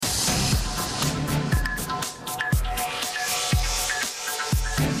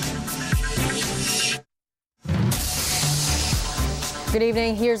Good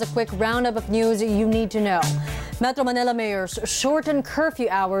evening. Here's a quick roundup of news you need to know. Metro Manila mayors shorten curfew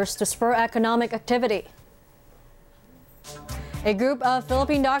hours to spur economic activity. A group of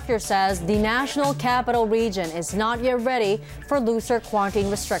Philippine doctors says the National Capital Region is not yet ready for looser quarantine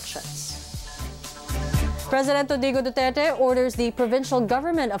restrictions. President Rodrigo Duterte orders the provincial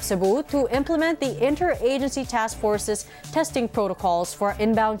government of Cebu to implement the interagency task force's testing protocols for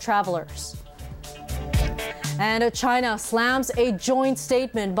inbound travelers. And China slams a joint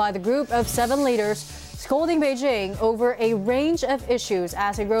statement by the group of 7 leaders scolding Beijing over a range of issues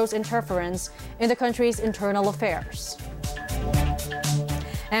as it grows interference in the country's internal affairs.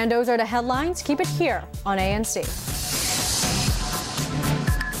 And those are the headlines. Keep it here on ANC.